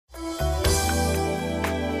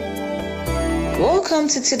Welcome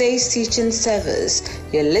to today's teaching service.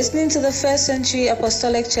 You're listening to the First Century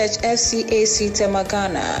Apostolic Church V.CY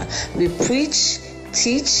Temagana. We preach,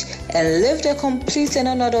 teach, and live the complete and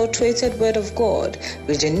unadulterated Word of God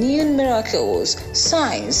with genuine miracles,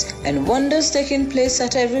 signs, and wonders taking place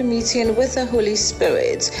at every meeting with the Holy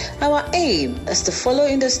Spirit. Our aim is to follow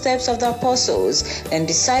in the steps of the apostles and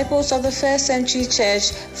disciples of the First Century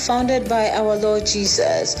Church founded by our Lord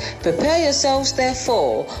Jesus. Prepare yourselves,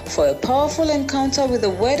 therefore, for a powerful encounter with the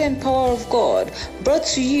Word and power of God, brought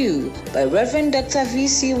to you by Reverend Dr.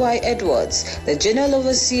 V.CY Edwards, the General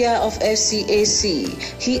Overseer of FCAC.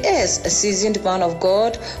 He is a seasoned man of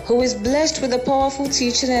God who is blessed with a powerful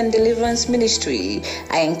teaching and deliverance ministry.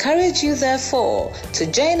 I encourage you, therefore, to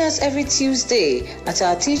join us every Tuesday at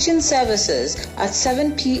our teaching services at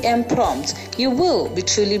 7 p.m. prompt. You will be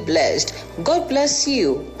truly blessed. God bless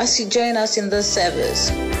you as you join us in this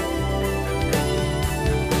service.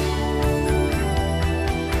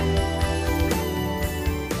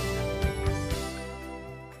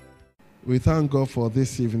 We thank God for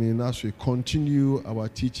this evening as we continue our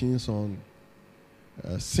teachings on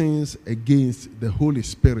sins against the Holy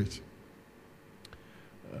Spirit.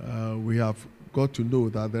 We have got to know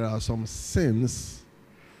that there are some sins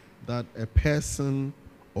that a person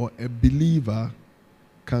or a believer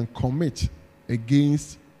can commit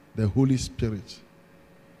against the Holy Spirit.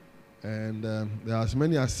 And there are as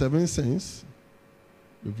many as 7 sins.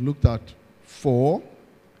 We've looked at 4.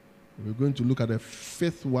 We're going to look at the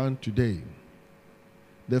 5th one today.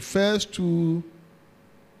 The first 2,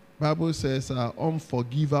 Bible says, are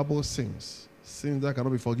unforgivable sins. Sins that cannot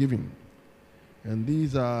be forgiven. And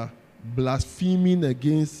these are blaspheming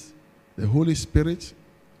against the Holy Spirit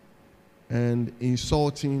and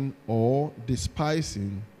insulting or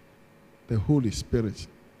despising the Holy Spirit.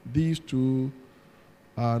 These 2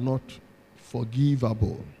 are not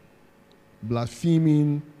forgivable.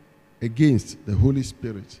 Blaspheming against the Holy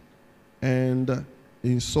Spirit and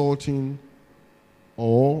insulting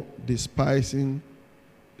or despising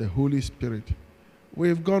the Holy Spirit.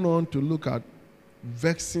 We've gone on to look at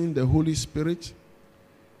vexing the Holy Spirit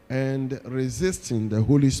and resisting the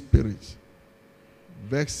Holy Spirit.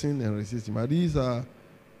 Vexing and resisting. But these are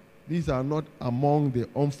not among the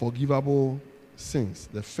unforgivable sins.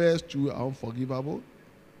 The first 2 are unforgivable.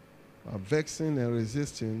 Vexing and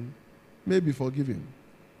resisting may be forgiven.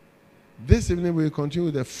 This evening we'll continue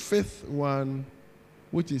with the 5th one,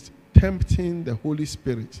 which is tempting the Holy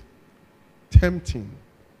Spirit. Tempting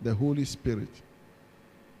the Holy Spirit.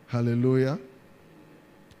 Hallelujah.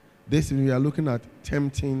 This evening we are looking at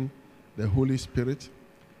tempting the Holy Spirit.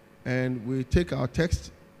 And we take our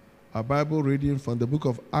text, our Bible reading from the book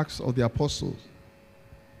of Acts of the Apostles.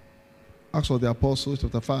 Acts of the Apostles,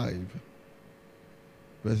 chapter 5,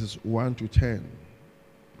 verses 1 to 10.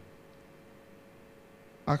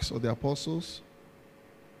 Acts of the Apostles,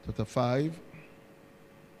 chapter 5,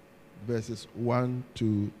 verses 1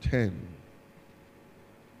 to 10.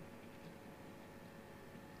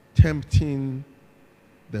 Tempting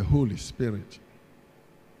the Holy Spirit.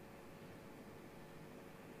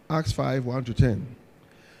 Acts 5, 1 to 10.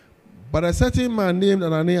 But a certain man named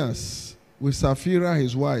Ananias, with Sapphira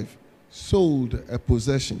his wife, sold a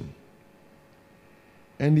possession.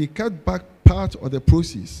 And he cut back part of the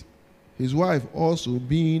proceeds, his wife also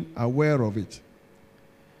being aware of it,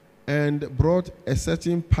 and brought a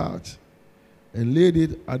certain part and laid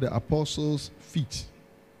it at the apostles' feet.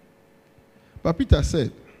 But Peter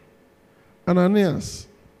said, Ananias,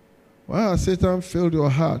 why has Satan filled your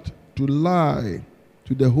heart to lie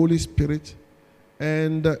to the Holy Spirit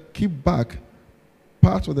and keep back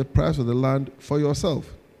part of the price of the land for yourself?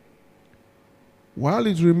 While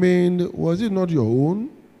it remained, was it not your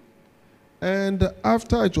own? And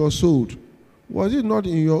after it was sold, was it not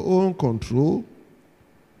in your own control?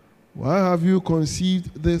 Why have you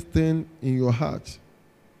conceived this thing in your heart?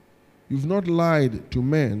 You've not lied to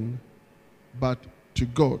men, but to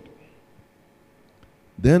God.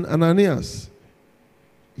 Then Ananias,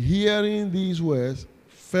 hearing these words,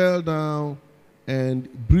 fell down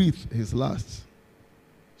and breathed his last.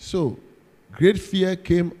 So great fear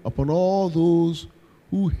came upon all those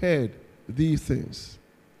who heard these things.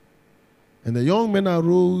 And the young men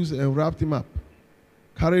arose and wrapped him up,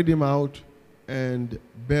 carried him out, and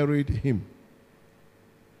buried him.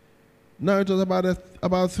 Now it was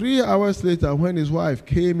about 3 hours later when his wife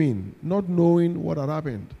came in, not knowing what had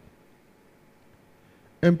happened.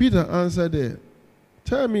 And Peter answered her,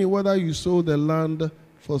 tell me whether you sold the land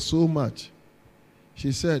for so much.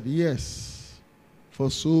 She said, yes, for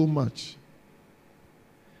so much.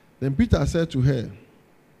 Then Peter said to her,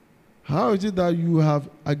 how is it that you have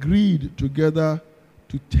agreed together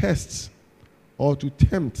to test or to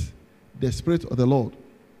tempt the Spirit of the Lord.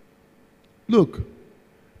 Look,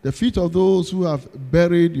 the feet of those who have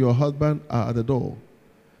buried your husband are at the door,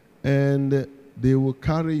 and they will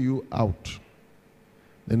carry you out.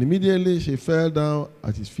 Then immediately she fell down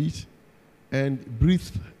at his feet and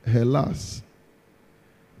breathed her last.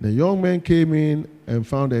 The young man came in and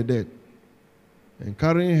found her dead, and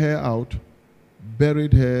carrying her out,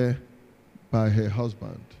 buried her by her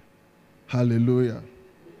husband. Hallelujah.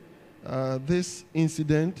 This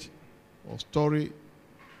incident or story,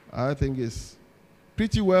 I think, is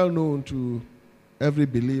pretty well known to every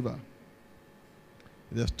believer.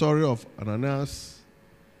 The story of Ananias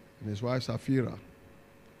and his wife Sapphira.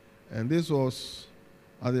 And this was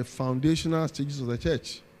at the foundational stages of the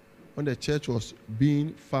church, when the church was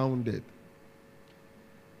being founded.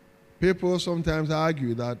 People sometimes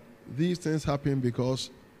argue that these things happen because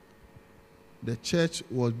the church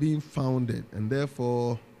was being founded, and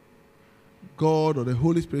therefore God or the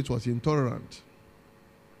Holy Spirit was intolerant.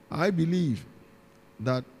 I believe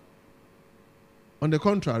that, on the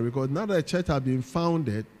contrary, because now that the church has been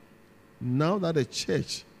founded, now that the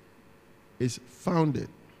church is founded,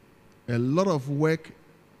 a lot of work,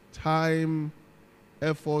 time,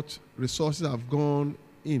 effort, resources have gone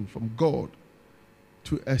in from God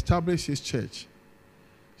to establish His church.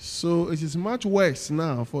 So it is much worse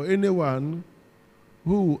now for anyone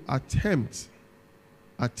who attempt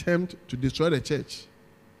to destroy the church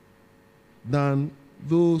than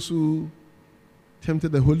those who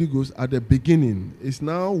tempted the Holy Ghost at the beginning. It's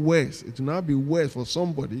now worse. It will now be worse for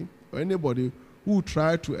somebody or anybody who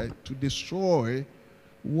tried to destroy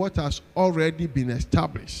what has already been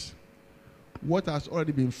established, what has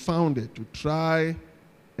already been founded, to try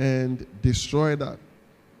and destroy that.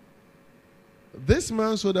 This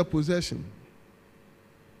man sold a possession,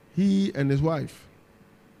 he and his wife,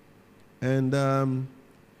 and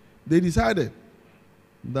they decided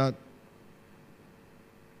that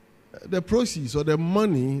the proceeds or the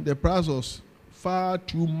money, the price was far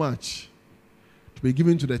too much to be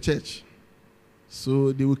given to the church.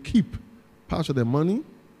 So they will keep part of the money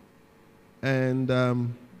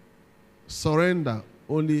and surrender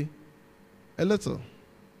only a little.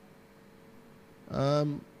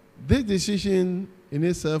 This decision in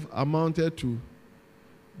itself amounted to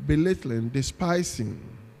belittling, despising,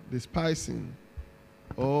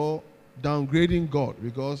 or downgrading God.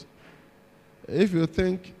 Because if you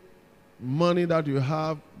think money that you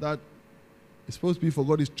have that is supposed to be for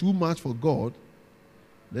God is too much for God,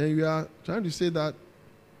 then you are trying to say that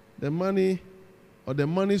the money or the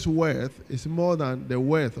money's worth is more than the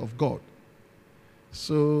worth of God.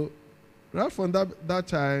 So right from that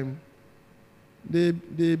time, they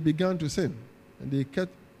began to sin, and they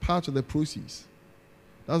kept part of the proceeds.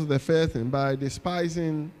 That was the first thing, by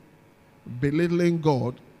despising, belittling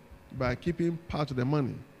God, by keeping part of the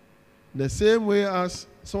money. The same way as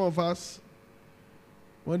some of us,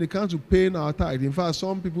 when it comes to paying our tithe, in fact,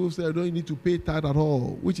 some people say I don't need to pay tithe at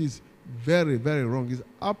all, which is very, very wrong. It's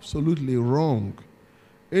absolutely wrong.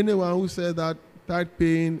 Anyone who says that tithe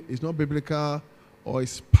paying is not biblical or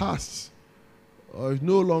is past or is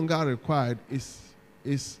no longer required is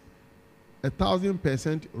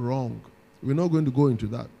 1,000% wrong. We're not going to go into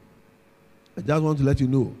that. I just want to let you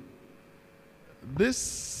know.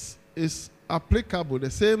 This is applicable, the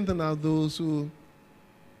same thing as those who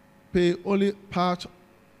pay only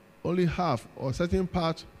half or a certain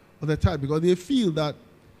part of the tithe because they feel that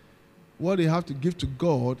what they have to give to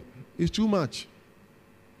God is too much.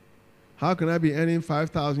 How can I be earning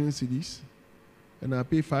 5,000 cedis and I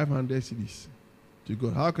pay 500 cedis to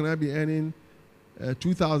God? How can I be earning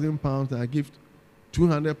 2,000 pounds and I give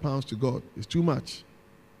 200 pounds to God? It's too much.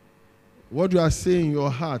 What you are saying in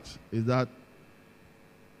your heart is that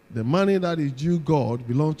the money that is due God,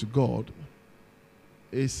 belongs to God,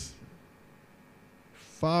 is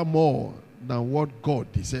far more than what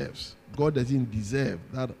God deserves. God doesn't deserve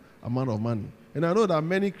that amount of money. And I know that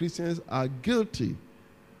many Christians are guilty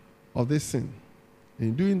of this sin.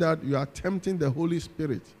 In doing that, you are tempting the Holy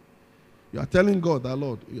Spirit. You are telling God that,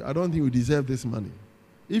 Lord, I don't think you deserve this money.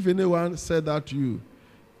 If anyone said that to you,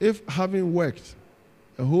 if having worked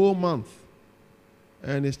a whole month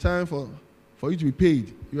and it's time for you to be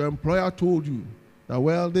paid, your employer told you that,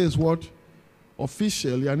 well, this is what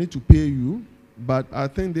officially I need to pay you, but I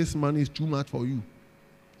think this money is too much for you.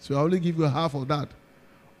 So I only give you half of that,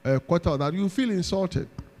 a quarter of that. You feel insulted.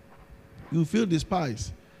 You feel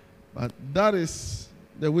despised. But that is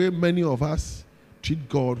the way many of us treat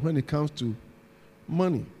God when it comes to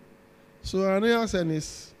money. So Ananias and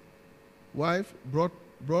his wife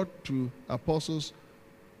brought to apostles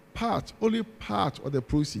only part of the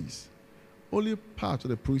proceeds. Only part of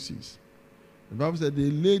the proceeds. The Bible said they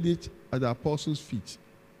laid it at the apostles' feet.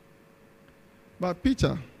 But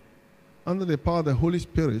Peter, under the power of the Holy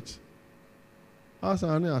Spirit, asked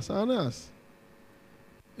Ananias,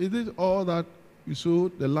 is it all that you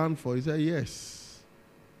sold the land for? He said, yes.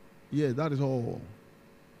 Yes, that is all.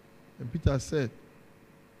 And Peter said,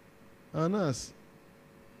 Ananias,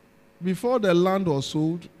 before the land was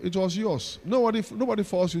sold, it was yours. Nobody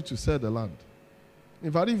forced you to sell the land.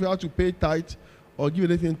 In fact, if you have to pay tithe or give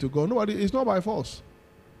anything to God, it's not by force.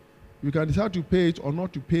 You can decide to pay it or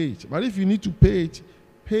not to pay it. But if you need to pay it,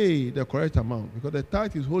 pay the correct amount, because the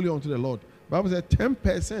tithe is holy unto the Lord. The Bible says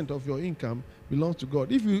 10% of your income belongs to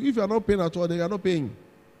God. If you are not paying at all, then you are not paying.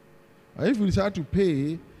 And if you decide to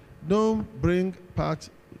pay, don't bring part,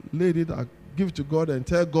 lay it, give to God and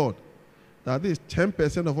tell God that this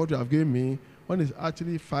 10% of what you have given me, when it's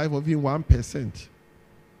actually 5 or even 1%.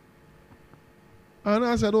 And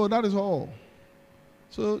I said, oh, that is all.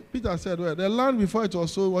 So Peter said, well, the land before it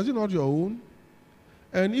was sold, was it not your own?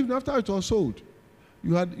 And even after it was sold,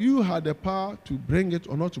 you had the power to bring it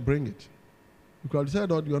or not to bring it. You could have said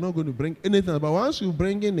that you are not going to bring anything. But once you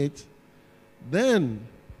bring in it, then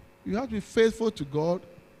you have to be faithful to God,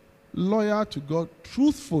 loyal to God,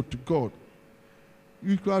 truthful to God.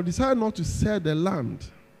 You could have decided not to sell the land.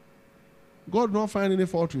 God will not find any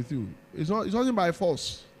fault with you. It's nothing by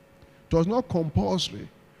force. It was not compulsory.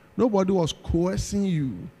 Nobody was coercing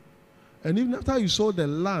you. And even after you sold the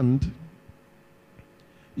land,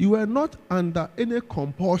 you were not under any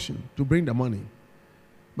compulsion to bring the money.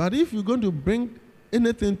 But if you're going to bring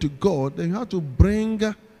anything to God, then you have to bring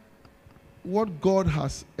what God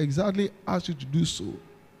has exactly asked you to do so.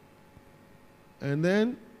 And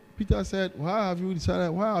then Peter said, why have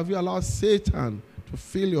you allowed Satan to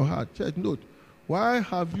fill your heart? Church, note, why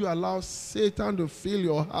have you allowed Satan to fill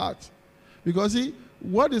your heart? Because see,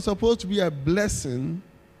 what is supposed to be a blessing,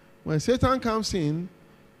 when Satan comes in,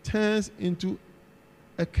 turns into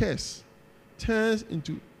a curse, turns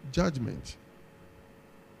into judgment.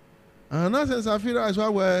 And Ananias and Sapphira as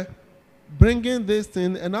well were bringing this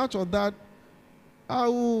thing, and out of that, I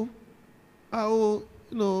will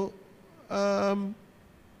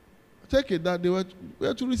take it that they were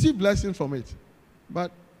to receive blessing from it.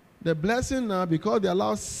 But the blessing now, because they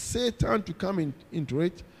allowed Satan to come into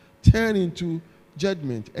it, turned into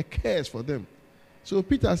judgment, a curse for them. So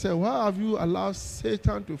Peter said, why have you allowed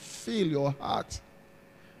Satan to fill your heart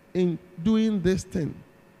in doing this thing?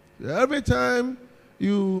 Every time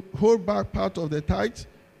you hold back part of the tithe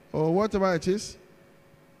or whatever it is,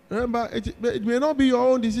 remember, it may not be your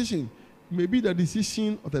own decision. It may be the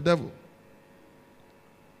decision of the devil.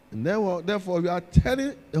 And therefore, you are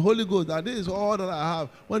telling the Holy Ghost that this is all that I have,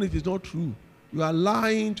 when it is not true. You are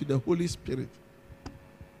lying to the Holy Spirit.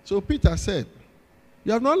 So Peter said,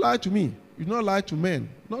 you have not lied to me. You have not lied to men,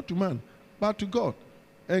 not to man, but to God.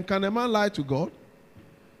 And can a man lie to God?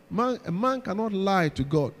 A man cannot lie to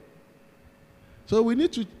God. So we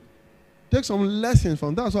need to take some lessons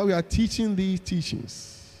from that. That's why we are teaching these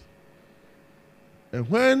teachings. And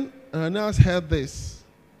when Ananias heard this,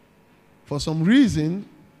 for some reason,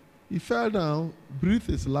 he fell down, breathed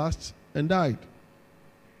his last, and died.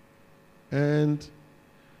 And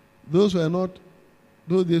those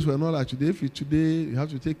days were not like today. If today you have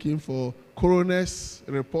to take him for coroner's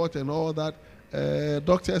report and all that,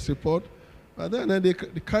 doctor's report. But then they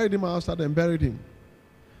carried him outside and buried him.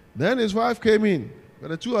 Then his wife came in, but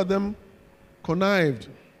the two of them colluded.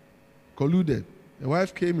 The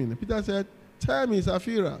wife came in. And Peter said, tell me,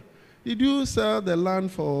 Sapphira, did you sell the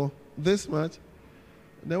land for this much?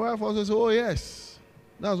 And the wife also said, oh yes,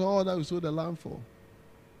 that's all that we sold the land for.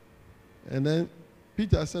 And then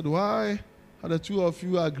Peter said, why have the two of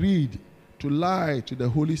you agreed to lie to the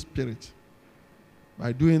Holy Spirit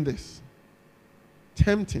by doing this?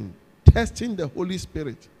 Testing the Holy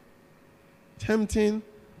Spirit. Tempting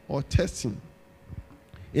or testing.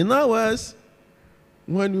 In other words,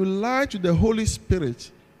 when you lie to the Holy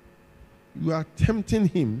Spirit, you are tempting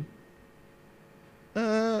him.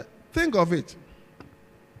 Think of it.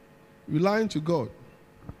 You're lying to God.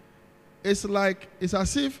 It's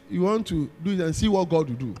as if you want to do it and see what God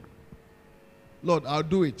will do. Lord, I'll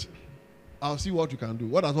do it. I'll see what you can do.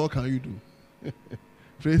 What at all can you do?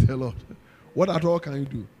 Praise the Lord. What at all can you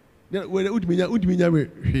do?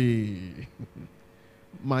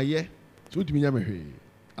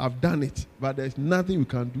 I've done it, but there's nothing you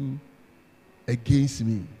can do against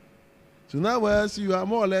me. So in other words, you are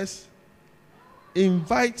more or less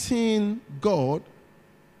inviting God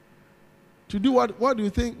to do what do you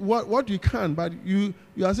think, what you can, but you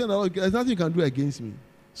are saying, oh, there's nothing you can do against me.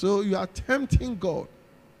 So you are tempting God.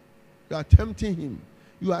 You are tempting him.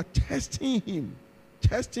 You are testing him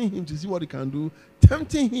testing him to see what he can do,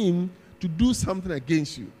 tempting him to do something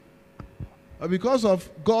against you. But because of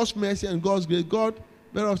God's mercy and God's grace, God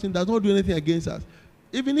very often does not do anything against us.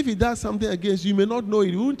 Even if he does something against you, you may not know it.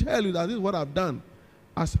 He won't tell you that this is what I've done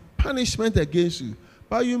as punishment against you.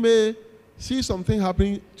 But you may see something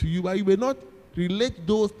happening to you, but you may not relate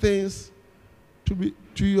those things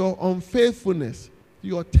to your unfaithfulness, to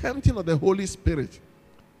your tempting of the Holy Spirit.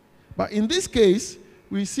 But in this case,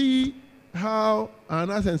 we see how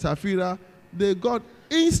Ananias and Sapphira, they got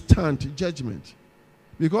instant judgment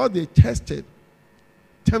because they tempted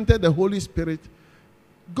the Holy Spirit.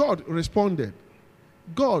 God responded.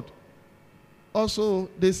 God also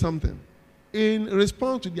did something. In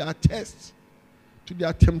response to their test, to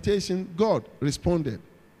their temptation, God responded.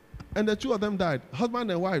 And the two of them died.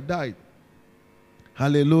 Husband and wife died.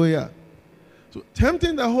 Hallelujah. So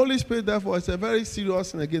tempting the Holy Spirit, therefore, is a very serious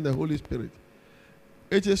sin against the Holy Spirit.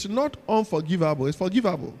 It is not unforgivable. It's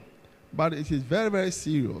forgivable. But it is very, very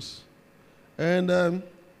serious. And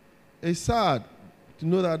it's sad to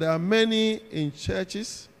know that there are many in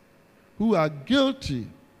churches who are guilty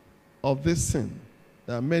of this sin.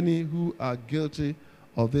 There are many who are guilty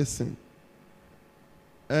of this sin.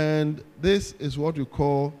 And this is what we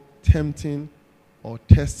call tempting or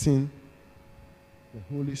testing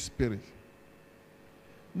the Holy Spirit.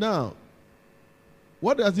 Now,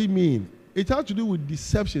 what does it mean? It has to do with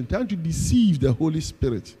deception, trying to deceive the Holy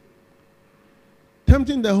Spirit.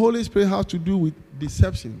 Tempting the Holy Spirit has to do with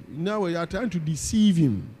deception. Now we are trying to deceive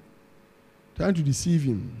him. Trying to deceive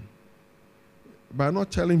him by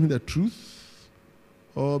not telling him the truth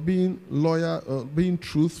or being loyal or being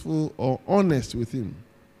truthful or honest with him.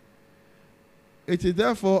 It is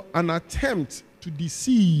therefore an attempt to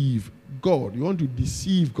deceive God. You want to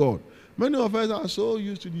deceive God. Many of us are so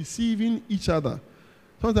used to deceiving each other.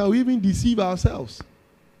 Sometimes we even deceive ourselves.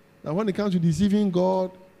 That when it comes to deceiving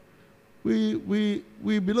God, we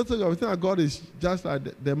belittle God. We think that God is just like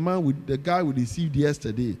the guy we deceived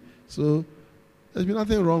yesterday. So there's been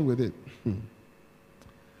nothing wrong with it.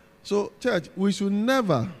 So, church, we should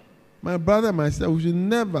never, my brother and myself, we should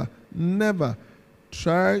never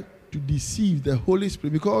try to deceive the Holy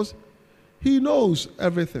Spirit because he knows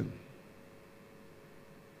everything.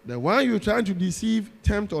 The one you're trying to deceive,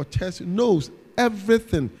 tempt, or test knows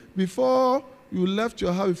everything. Before you left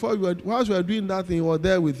your house, whilst you were doing that thing, he was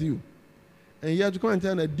there with you. And you have to come and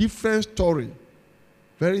tell a different story.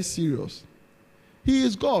 Very serious. He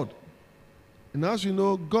is God. And as you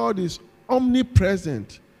know, God is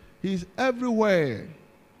omnipresent. He is everywhere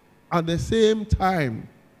at the same time.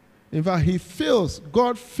 In fact,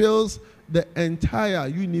 God fills the entire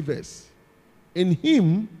universe. In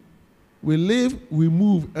him, we live, we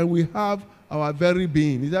move, and we have our very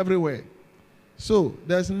being. He's everywhere. So,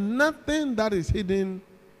 there's nothing that is hidden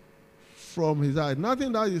from his eyes.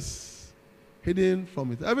 Nothing that is hidden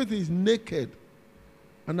from his eyes. Everything is naked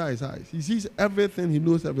under his eyes. He sees everything. He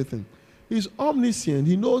knows everything. He's omniscient.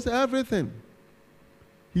 He knows everything.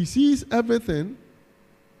 He sees everything.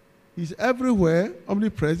 He's everywhere,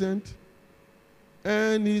 omnipresent,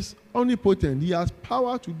 and he's omnipotent. He has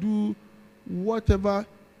power to do whatever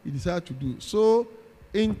he decides to do. So,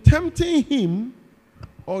 in tempting him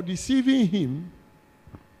or deceiving him,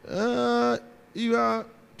 you are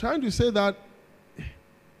trying to say that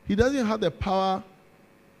he doesn't have the power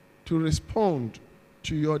to respond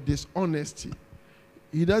to your dishonesty.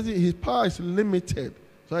 His power is limited,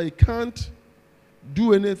 so he can't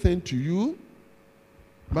do anything to you,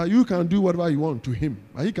 but you can do whatever you want to him,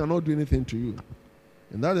 but he cannot do anything to you.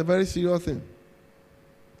 And that's a very serious thing.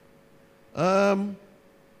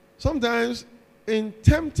 Sometimes in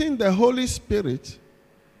tempting the Holy Spirit,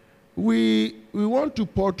 we want to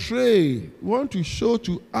portray, we want to show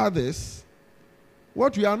to others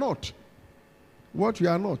what we are not. What we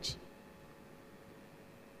are not.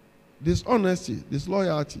 Dishonesty,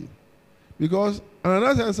 disloyalty. Because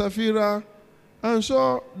Ananias and Sapphira, I'm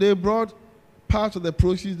sure they brought part of the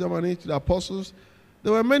proceeds, the money to the apostles.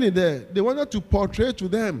 There were many there. They wanted to portray to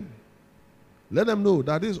them. Let them know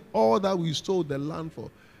that is all that we sold the land for.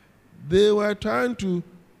 They were trying to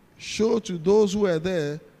show to those who were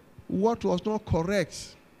there what was not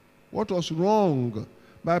correct, what was wrong,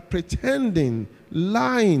 by pretending,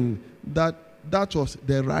 lying that that was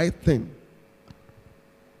the right thing.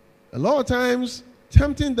 A lot of times,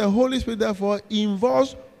 tempting the Holy Spirit, therefore,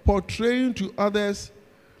 involves portraying to others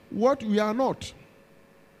what we are not.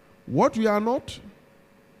 What we are not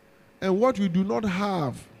and what we do not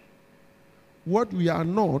have. What we are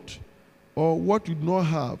not or what we do not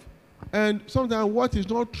have. And sometimes what is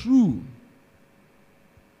not true.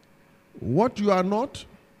 What you are not,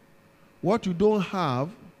 what you don't have,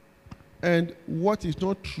 and what is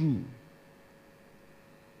not true.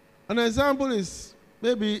 An example is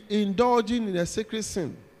maybe indulging in a secret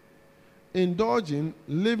sin, indulging,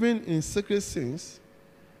 living in secret sins,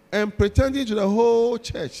 and pretending to the whole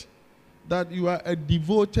church that you are a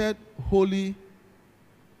devoted, holy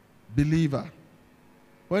believer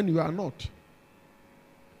when you are not.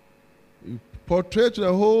 You portray to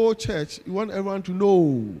the whole church, you want everyone to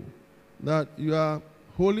know that you are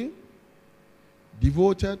holy,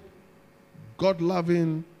 devoted,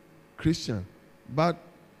 God-loving Christian. But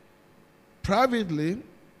privately,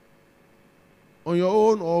 on your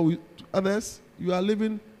own or with others, you are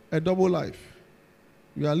living a double life.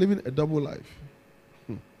 You are living a double life.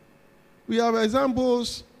 We have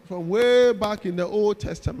examples from way back in the Old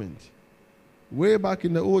Testament. Way back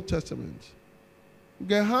in the Old Testament.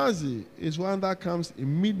 Gehazi is one that comes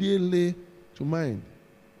immediately to mind.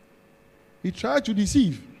 He tried to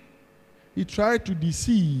deceive. He tried to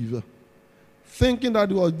deceive, thinking that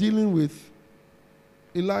he was dealing with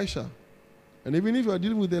Elisha. And even if you are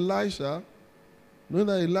dealing with Elisha, knowing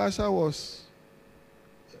that Elisha was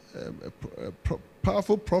a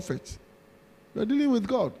powerful prophet, you are dealing with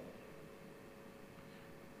God.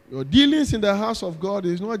 Your dealings in the house of God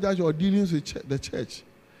is not just your dealings with the church.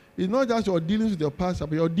 It's not just your dealings with your pastor,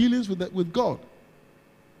 but your dealings with God.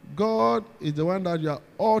 God is the one that you are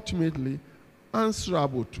ultimately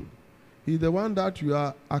answerable to. He's the one that you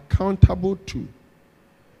are accountable to.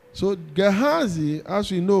 So Gehazi,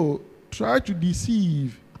 as we know, tried to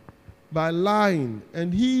deceive by lying,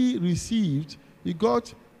 and he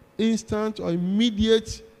got instant or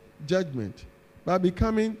immediate judgment by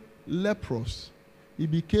becoming leprous. He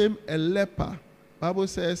became a leper. Bible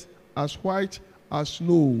says, as white as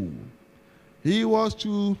snow. He was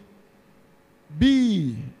to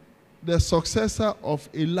be the successor of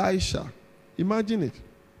Elisha. Imagine it.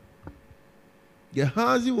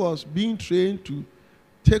 Gehazi was being trained to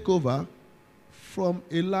take over from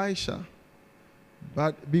Elisha.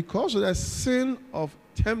 But because of the sin of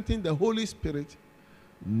tempting the Holy Spirit,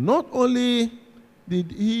 not only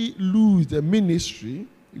did he lose the ministry,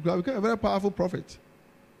 he became a very powerful prophet.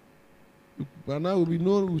 But now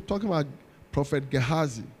we're talking about Prophet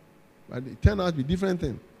Gehazi. But it turned out to be a different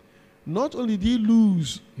thing. Not only did he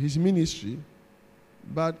lose his ministry,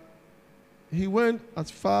 but he went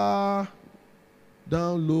as far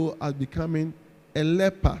down low as becoming a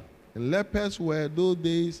leper. And lepers were those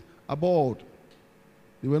days abhorred.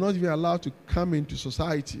 They were not even allowed to come into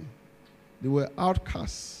society. They were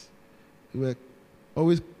outcasts. They were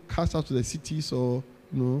always cast out to the cities, or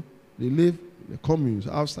they lived in the communes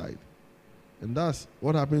outside. And that's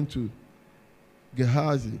what happened to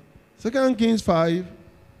Gehazi. 2 Kings 5,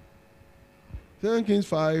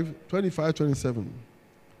 25, 27.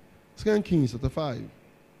 2 Kings chapter 5,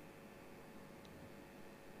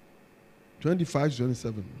 25 to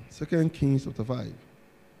 27. 2 Kings chapter 5,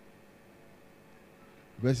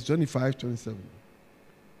 verses 25 to 27.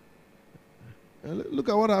 And look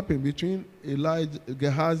at what happened between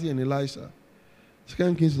Gehazi and Elisha.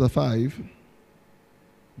 2 Kings chapter 5,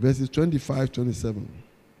 verses 25 to 27.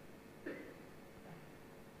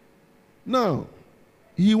 Now,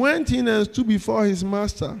 he went in and stood before his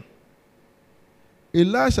master.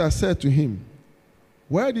 Elisha said to him,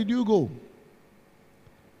 "Where did you go?"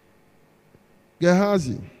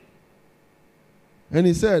 Gehazi. And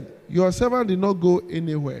he said, "Your servant did not go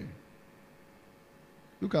anywhere."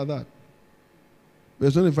 Look at that.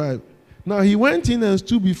 Verse 25. Now he went in and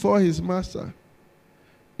stood before his master.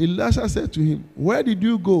 Elisha said to him, "Where did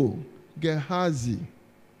you go, Gehazi?"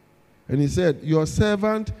 And he said, "Your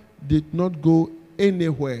servant did not go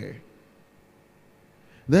anywhere."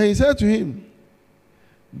 Then he said to him,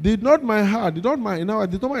 did not my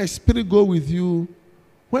spirit go with you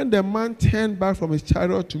when the man turned back from his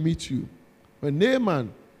chariot to meet you? When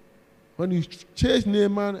you chased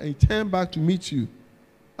Naaman and he turned back to meet you,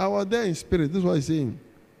 I was there in spirit. This is what he's saying.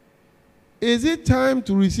 Is it time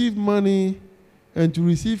to receive money and to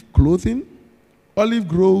receive clothing, olive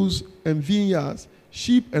groves and vineyards,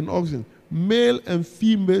 sheep and oxen, male and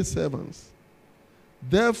female servants?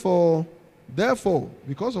 Therefore,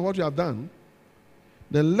 because of what you have done,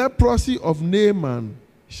 the leprosy of Naaman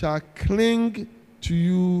shall cling to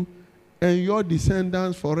you and your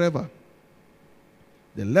descendants forever.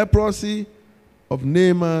 The leprosy of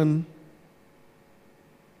Naaman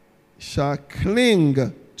shall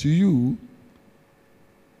cling to you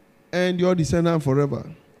and your descendants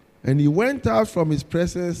forever. And he went out from his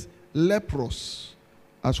presence leprous,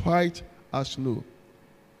 as white as snow.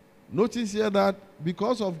 Notice here that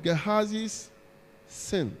because of Gehazi's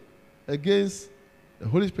sin against the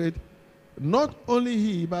Holy Spirit, not only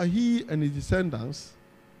he, but he and his descendants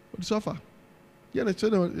would suffer. Yeah, the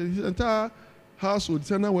children, his entire household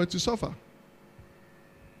were to suffer.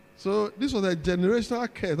 So this was a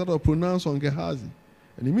generational curse that was pronounced on Gehazi.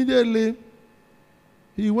 And immediately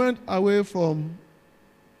he went away from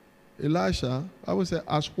Elisha, I would say,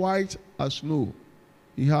 as white as snow.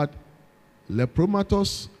 He had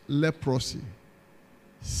lepromatous leprosy,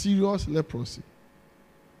 serious leprosy.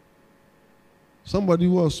 Somebody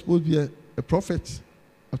who was supposed to be a prophet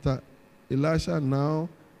after Elisha, now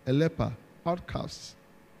a leper, outcast.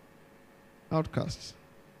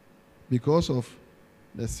 Because of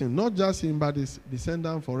the sin. Not just him, but his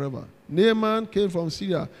descendant forever. Naaman came from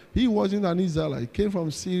Syria. He wasn't an Israelite. He came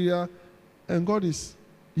from Syria and got his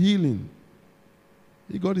healing.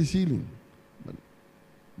 He got his healing. But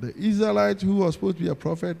the Israelite who was supposed to be a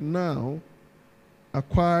prophet now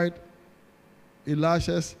acquired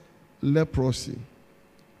Elisha's leprosy.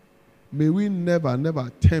 May we never,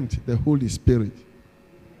 never tempt the Holy Spirit.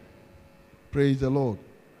 Praise the Lord.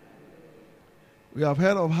 We have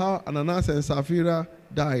heard of how Ananias and Sapphira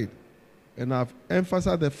died. And I've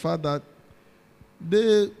emphasized the fact that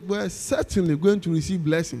they were certainly going to receive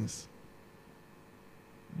blessings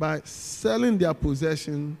by selling their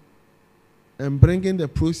possession and bringing the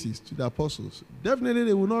proceeds to the apostles. Definitely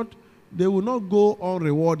they will not go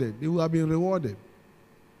unrewarded. They will have been rewarded.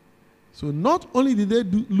 So not only did they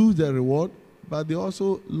lose their reward, but they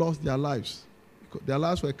also lost their lives. Their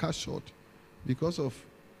lives were cut short because of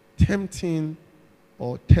tempting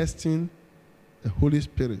or testing the Holy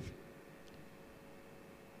Spirit.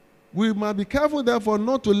 We must be careful, therefore,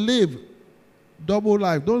 not to live double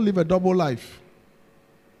life. Don't live a double life.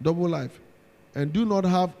 Double life. And do not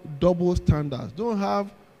have double standards. Don't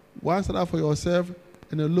have one standard for yourself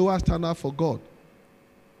and a lower standard for God.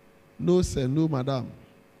 No, sir, no, madam.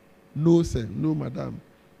 No, sir, no, madam.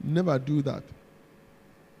 Never do that.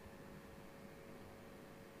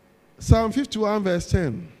 Psalm 51, verse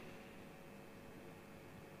 10.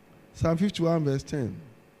 Psalm 51, verse 10.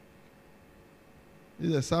 This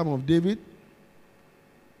is a psalm of David.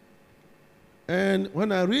 And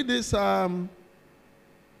when I read this psalm,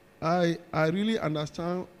 I really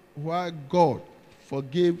understand why God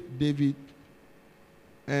forgave David,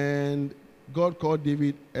 and God called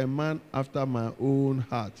David a man after my own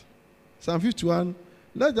heart. Psalm 51,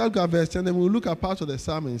 let's just go at verse 10, then we'll look at parts of the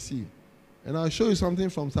psalm and see. And I'll show you something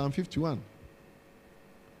from Psalm 51.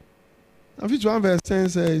 Psalm 51 verse 10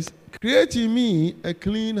 says, create in me a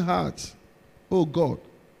clean heart, O God,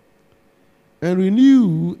 and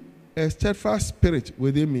renew a steadfast spirit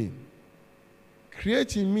within me.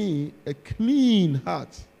 Create in me a clean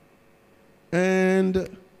heart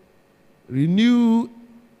and renew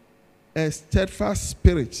a steadfast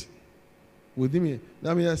spirit within me.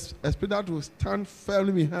 That means a spirit that will stand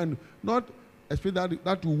firmly behind, not a spirit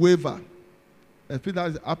that will waver, a spirit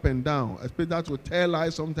that is up and down, a spirit that will tell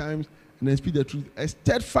lies sometimes and then speak the truth. A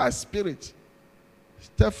steadfast spirit,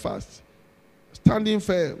 steadfast, standing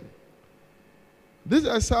firm. This is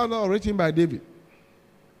a psalm that was written by David.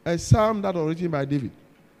 A psalm that was written by David.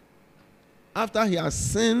 After he has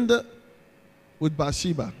sinned with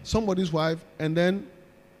Bathsheba, somebody's wife, and then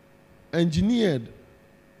engineered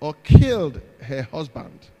or killed her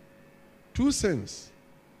husband. Two sins.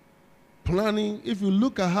 Planning, if you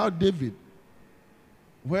look at how David,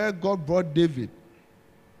 where God brought David,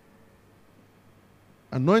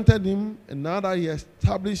 anointed him, and now that he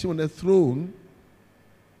established him on the throne,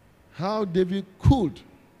 how David could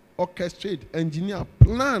orchestrate, engineer,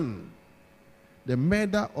 plan the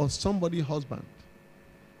murder of somebody's husband.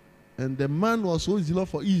 And the man was so zealous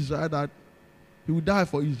for Israel that he would die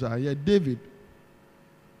for Israel. Yet David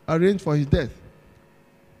arranged for his death.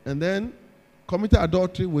 And then committed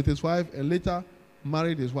adultery with his wife and later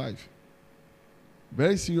married his wife.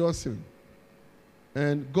 Very serious sin.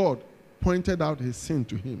 And God pointed out his sin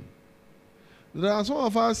to him. There are some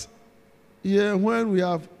of us here when we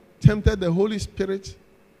have tempted the Holy Spirit.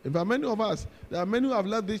 In fact, many of us, there are many who have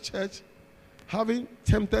left this church having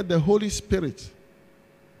tempted the Holy Spirit.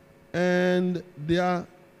 And their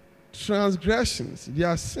transgressions,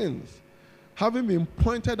 their sins, having been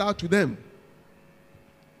pointed out to them.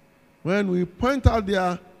 When we point out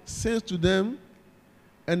their sins to them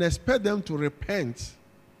and expect them to repent,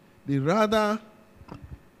 they rather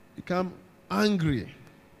become angry.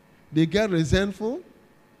 They get resentful.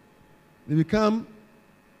 They become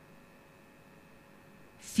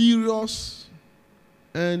furious,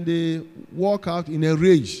 and they walk out in a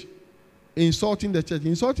rage, insulting the church.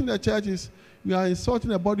 Insulting the church is, you are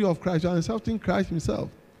insulting the body of Christ. You are insulting Christ himself.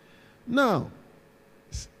 Now,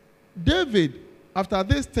 David, after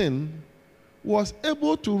this thing, was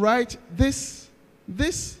able to write this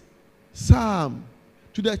psalm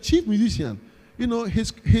to the chief musician. You know,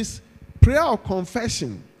 his prayer of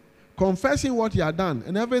confession, confessing what he had done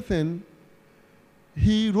and everything,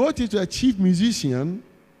 he wrote it to a chief musician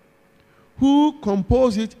who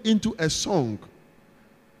composed it into a song.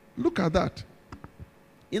 Look at that.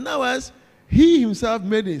 In other words, he himself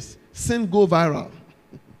made his sin go viral.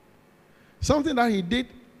 Something that he did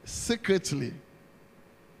secretly.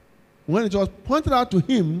 When it was pointed out to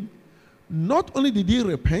him, not only did he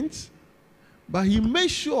repent, but he made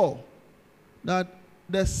sure that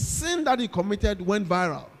the sin that he committed went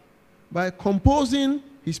viral by composing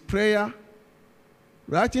his prayer,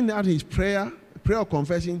 writing out his prayer of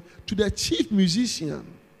confession to the chief musician.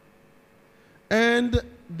 And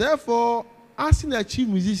therefore, asking the chief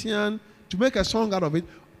musician to make a song out of it,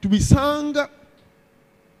 to be sung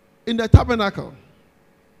in the tabernacle.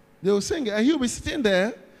 They will sing it, and he will be sitting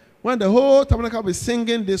there when the whole tabernacle will be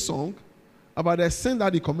singing this song about the sin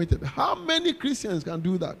that he committed. How many Christians can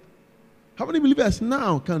do that? How many believers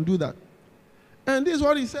now can do that? And this is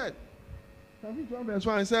what he said. Verse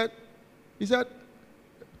 1, he said,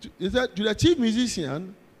 to the chief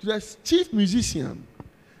musician,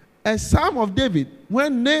 a psalm of David,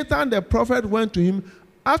 when Nathan the prophet went to him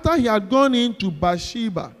after he had gone into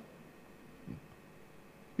Bathsheba.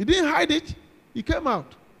 He didn't hide it. He came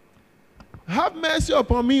out. Have mercy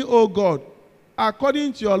upon me, O God,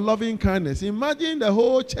 according to your loving kindness. Imagine the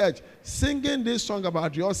whole church singing this song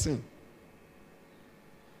about your sin.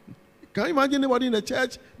 Can you imagine anybody in the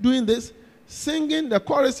church doing this? Singing the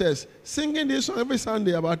choruses, singing this song every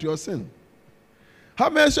Sunday about your sin.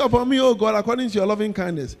 Have mercy upon me, O God, according to your loving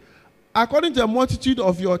kindness. According to the multitude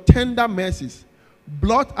of your tender mercies,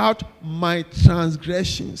 blot out my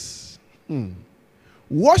transgressions.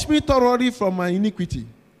 Wash me thoroughly from my iniquity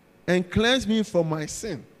and cleanse me from my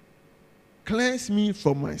sin. Cleanse me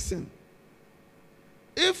from my sin.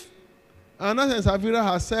 If Ananias and Sapphira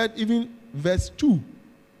had said even verse 2,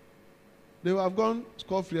 they would have gone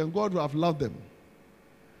scot-free and God would have loved them.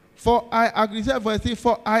 For I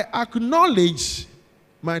acknowledge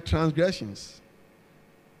my transgressions.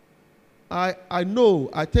 I know,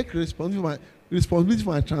 I take responsibility for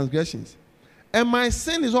my transgressions. And my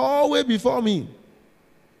sin is always before me.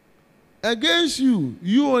 Against you,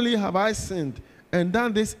 you only have I sinned and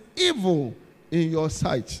done this evil in your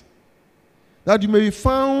sight, that you may be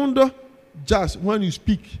found just when you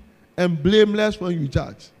speak and blameless when you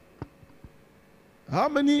judge. How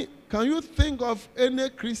many, can you think of any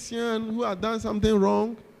Christian who has done something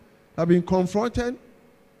wrong, have been confronted,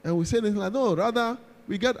 and we say anything like, no, rather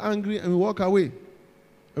we get angry and we walk away,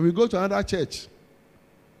 and we go to another church.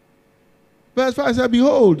 Verse 5 said,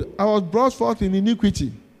 behold, I was brought forth in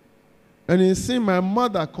iniquity, and in sin my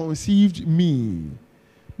mother conceived me.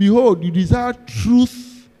 Behold, you desire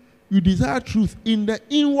truth in the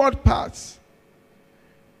inward parts,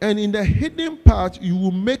 and in the hidden part you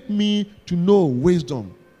will make me to know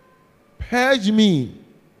wisdom. Purge me.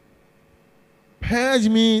 Purge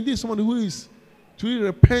me. This is somebody who is truly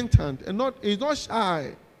repentant and is not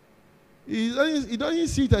shy. He doesn't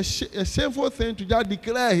see it as a shameful thing to just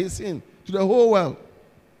declare his sin to the whole world.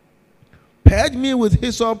 Purge me with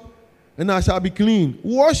hyssop, and I shall be clean.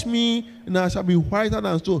 Wash me, and I shall be whiter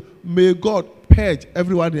than snow. May God purge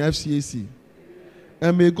everyone in FCAC.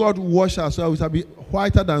 And may God wash us so we shall be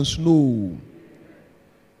whiter than snow.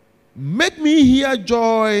 Make me hear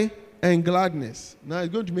joy and gladness. Now he's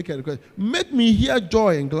going to make a request. Make me hear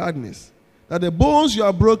joy and gladness, that the bones you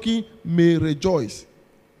are broken may rejoice.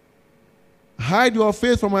 Hide your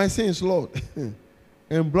face from my sins, Lord,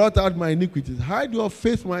 and blot out my iniquities. Hide your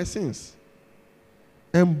face from my sins,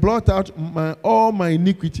 and blot out all my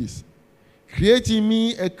iniquities. Create in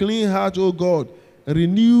me a clean heart, O God, and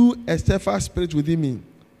renew a steadfast spirit within me.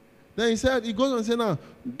 Then he goes on to say, now,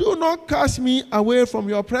 do not cast me away from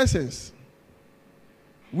your presence.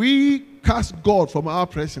 We cast God from our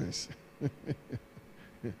presence.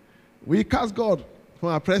 We cast God from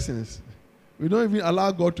our presence. We don't even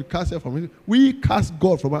allow God to cast us from it. We cast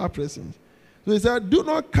God from our presence. So he said, do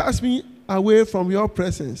not cast me away from your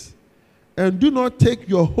presence, and do not take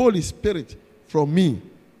your Holy Spirit from me.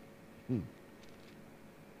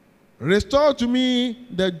 Restore to me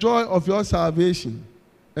the joy of your salvation,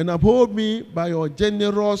 and uphold me by your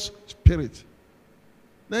generous spirit.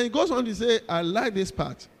 Then he goes on to say, I like this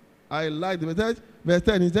part. I like the verse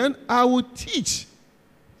 10. Then I will teach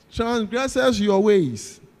transgressors your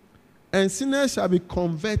ways, and sinners shall be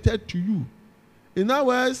converted to you. In other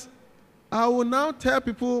words, I will now tell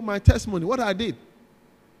people my testimony, what I did,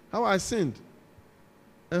 how I sinned,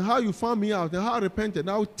 and how you found me out, and how I repented.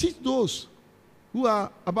 I will teach those who are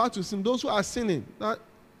about to sin, those who are sinning, that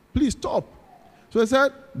please stop. So he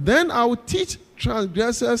said, then I will teach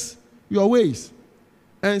transgresses your ways,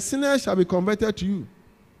 and sinners shall be converted to you.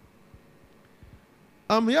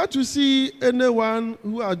 I'm here to see anyone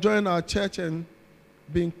who has joined our church and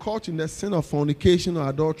been caught in the sin of fornication or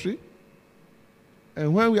adultery.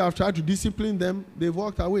 And when we have tried to discipline them, they've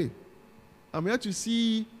walked away. I'm here to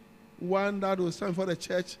see one that was stand for the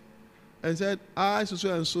church and said, I,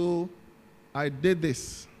 so and so, I did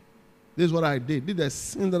this. This is what I did. This is the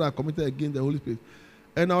sin that I committed against the Holy Spirit.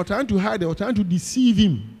 And I was trying to hide it. I was trying to deceive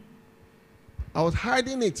him. I was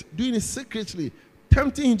hiding it, doing it secretly,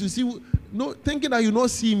 tempting him to see, thinking that you will not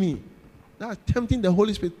see me. That's tempting the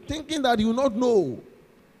Holy Spirit, thinking that you will not know.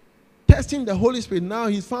 Testing the Holy Spirit. Now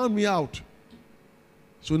he's found me out.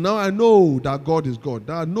 So now I know that God is God.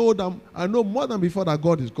 Now I know more than before that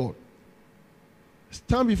God is God.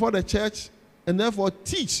 Stand before the church and therefore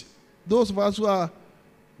teach those of us who are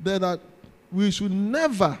there that we should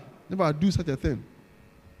never do such a thing.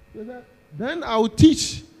 Then I will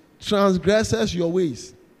teach transgressors your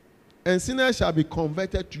ways, and sinners shall be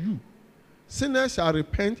converted to you. Sinners shall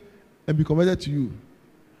repent and be converted to you.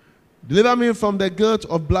 Deliver me from the guilt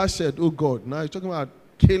of bloodshed, O God. Now he's talking about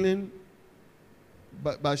killing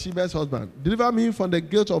Bathsheba's husband. Deliver me from the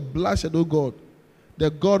guilt of bloodshed, O God, the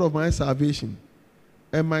God of my salvation.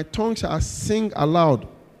 And my tongue shall sing aloud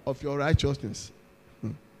of your righteousness.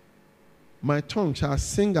 My tongue shall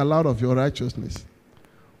sing aloud of your righteousness.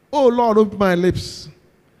 O Lord, open my lips.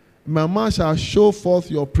 My mouth shall show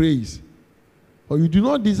forth your praise. For you do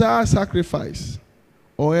not desire sacrifice,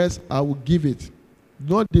 or else I will give it.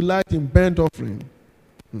 Do not delight in burnt offering.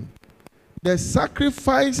 The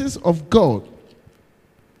sacrifices of God.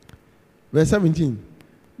 Verse 17.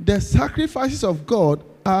 The sacrifices of God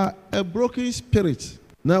are a broken spirit.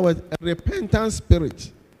 Now, a repentant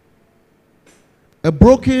spirit. A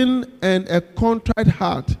broken and a contrite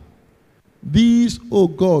heart. These, O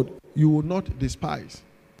God, you will not despise.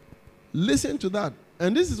 Listen to that.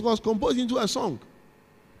 And this was composed into a song.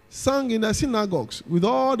 Sung in the synagogues with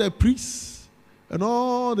all the priests and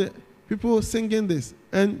all the people singing this.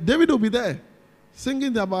 And David will be there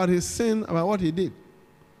singing about his sin, about what he did.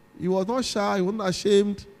 He was not shy, he wasn't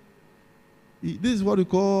ashamed. This is what we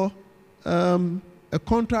call a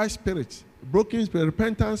contrite spirit, a broken spirit,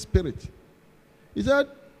 repentant spirit. He said,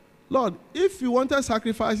 Lord, if you wanted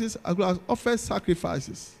sacrifices, I could have offered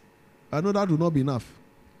sacrifices. I know that will not be enough.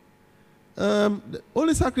 The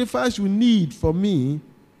only sacrifice you need from me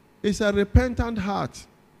is a repentant heart.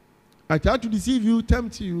 I tried to deceive you,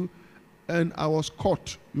 tempt you, and I was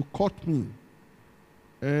caught. You caught me.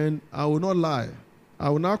 And I will not lie. I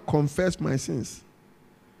will not confess my sins.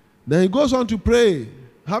 Then he goes on to pray.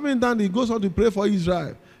 Having done, he goes on to pray for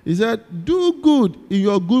Israel. He said, do good in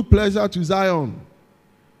your good pleasure to Zion.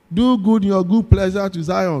 Do good in your good pleasure to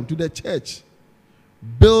Zion, to the church.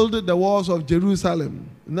 Build the walls of Jerusalem.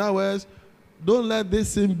 In other words, don't let this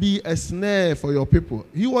sin be a snare for your people.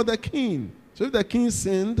 He was the king. So if the king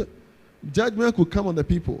sinned, judgment could come on the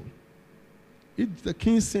people. If the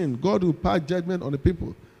king sinned, God will pass judgment on the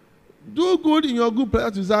people. Do good in your good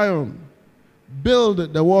pleasure to Zion.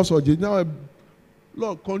 Build the walls of Jerusalem. Now,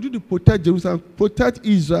 Lord, continue to protect Jerusalem, protect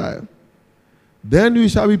Israel. Then you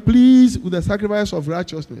shall be pleased with the sacrifice of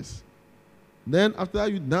righteousness. Then after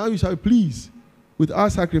that, now you shall be pleased with our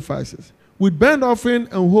sacrifices, with burnt offering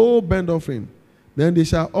and whole burnt offering. Then they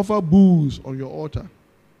shall offer bulls on your altar.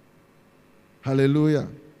 Hallelujah.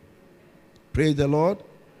 Praise the Lord.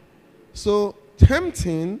 So,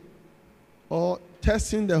 tempting or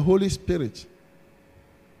testing the Holy Spirit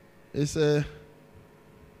is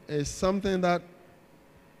something that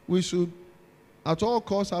we should at all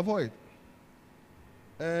costs avoid.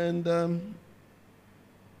 And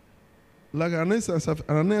like Ananias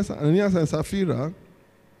and Sapphira,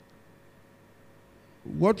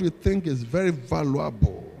 what we think is very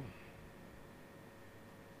valuable,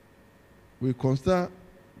 we consider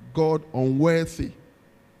God unworthy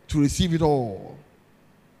to receive it all.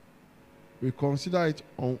 We consider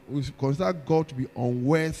God to be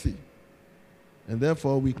unworthy, and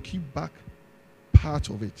therefore we keep back part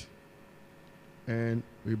of it, and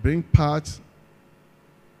we bring parts,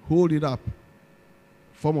 hold it up,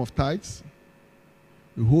 form of tithes.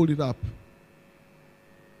 We hold it up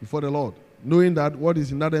before the Lord, knowing that what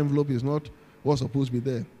is in that envelope is not what's supposed to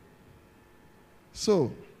be there.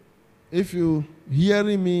 So, if you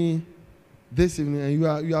hearing me this evening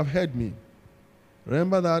and you have heard me,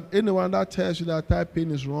 remember that anyone that tells you that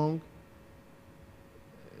tithing is wrong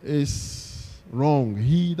is wrong.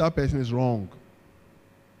 That person is wrong.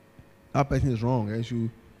 That person is wrong. And you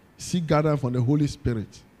should seek guidance from the Holy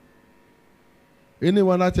Spirit.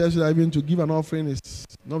 Anyone that tells you that even to give an offering is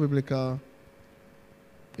not biblical,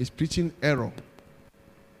 is preaching error.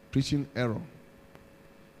 preaching error.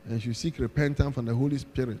 And you should seek repentance from the Holy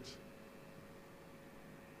Spirit.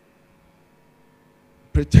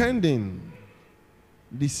 Pretending,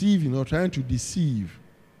 deceiving, or trying to deceive,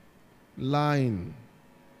 lying,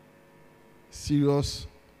 serious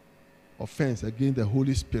offense against the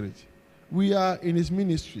Holy Spirit. We are in His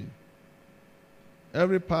ministry.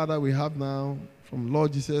 Every power that we have now from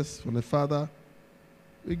Lord Jesus, from the Father,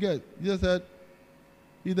 we get. Jesus said,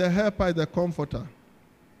 He's the helper, He's the comforter.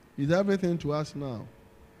 He's everything to us now.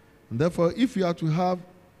 And therefore, if you are to have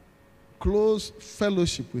close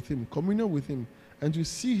fellowship with Him, communion with Him, and to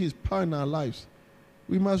see His power in our lives,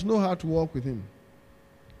 we must know how to walk with Him.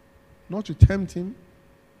 Not to tempt Him.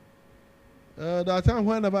 There are times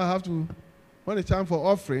whenever I have to, when it's time for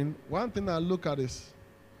offering, one thing I look at is,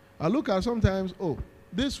 I look at sometimes,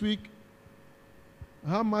 this week,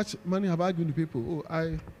 how much money have I given to people?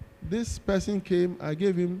 This person came, I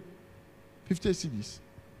gave him 50 CDs.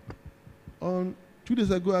 On 2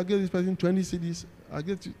 days ago, I gave this person 20 CDs.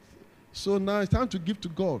 So now it's time to give to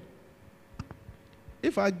God.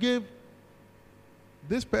 If I gave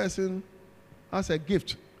this person as a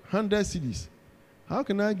gift 100 CDs, how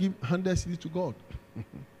can I give 100 CDs to God?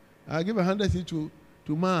 I give 100 CDs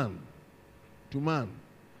to man. To man.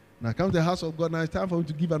 Now I come to the house of God, now it's time for me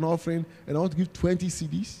to give an offering, and I want to give 20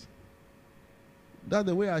 CDs. That's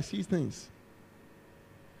the way I see things.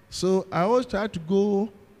 So I always try to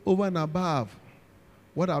go over and above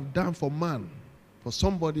what I've done for man. For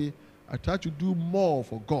somebody, I try to do more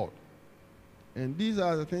for God. And these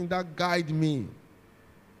are the things that guide me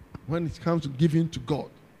when it comes to giving to God.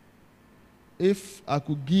 If I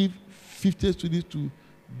could give 50 CDs to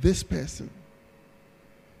this person,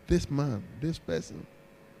 this man, this person,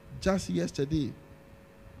 just yesterday,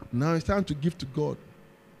 now it's time to give to God.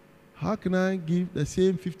 How can I give the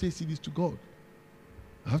same 50 CDs to God?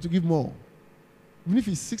 I have to give more. Even if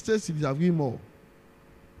it's 60 CDs, I'll give more.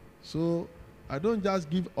 So I don't just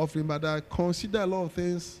give offering, but I consider a lot of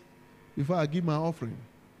things before I give my offering.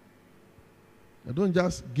 I don't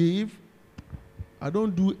just give. I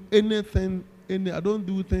don't do anything. I don't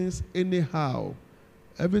do things anyhow.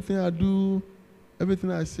 Everything I do,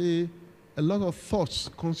 everything I say, a lot of thoughts,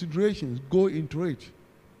 considerations go into it.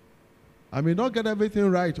 I may not get everything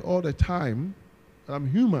right all the time. I'm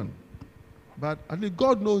human. But at least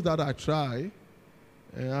God knows that I try.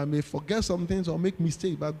 I may forget some things or make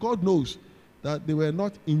mistakes, but God knows that they were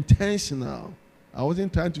not intentional. I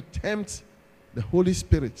wasn't trying to tempt the Holy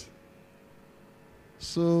Spirit.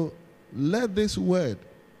 So let this word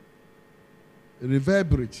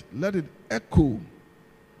reverberate. Let it echo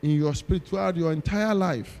in your spirit throughout your entire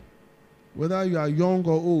life, whether you are young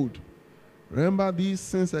or old. Remember these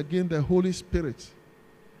things against the Holy Spirit.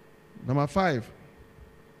 Number 5,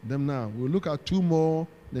 them now. We'll look at 2 more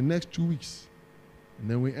the next 2 weeks, and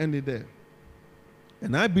then we end it there.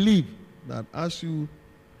 And I believe that as you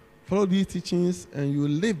follow these teachings and you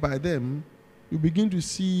live by them, you begin to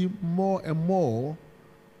see more and more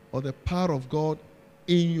of the power of God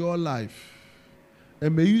in your life.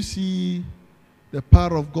 And may you see the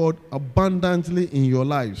power of God abundantly in your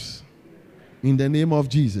lives. In the name of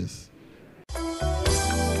Jesus.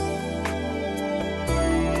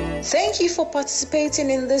 Thank you for participating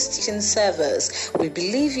in this teaching service. We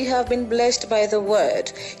believe you have been blessed by the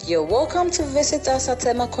word. You're welcome to visit us at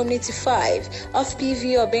Tema Community 5 of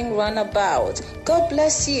PV or being Runabout. God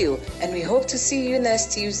bless you, and we hope to see you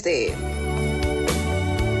next Tuesday.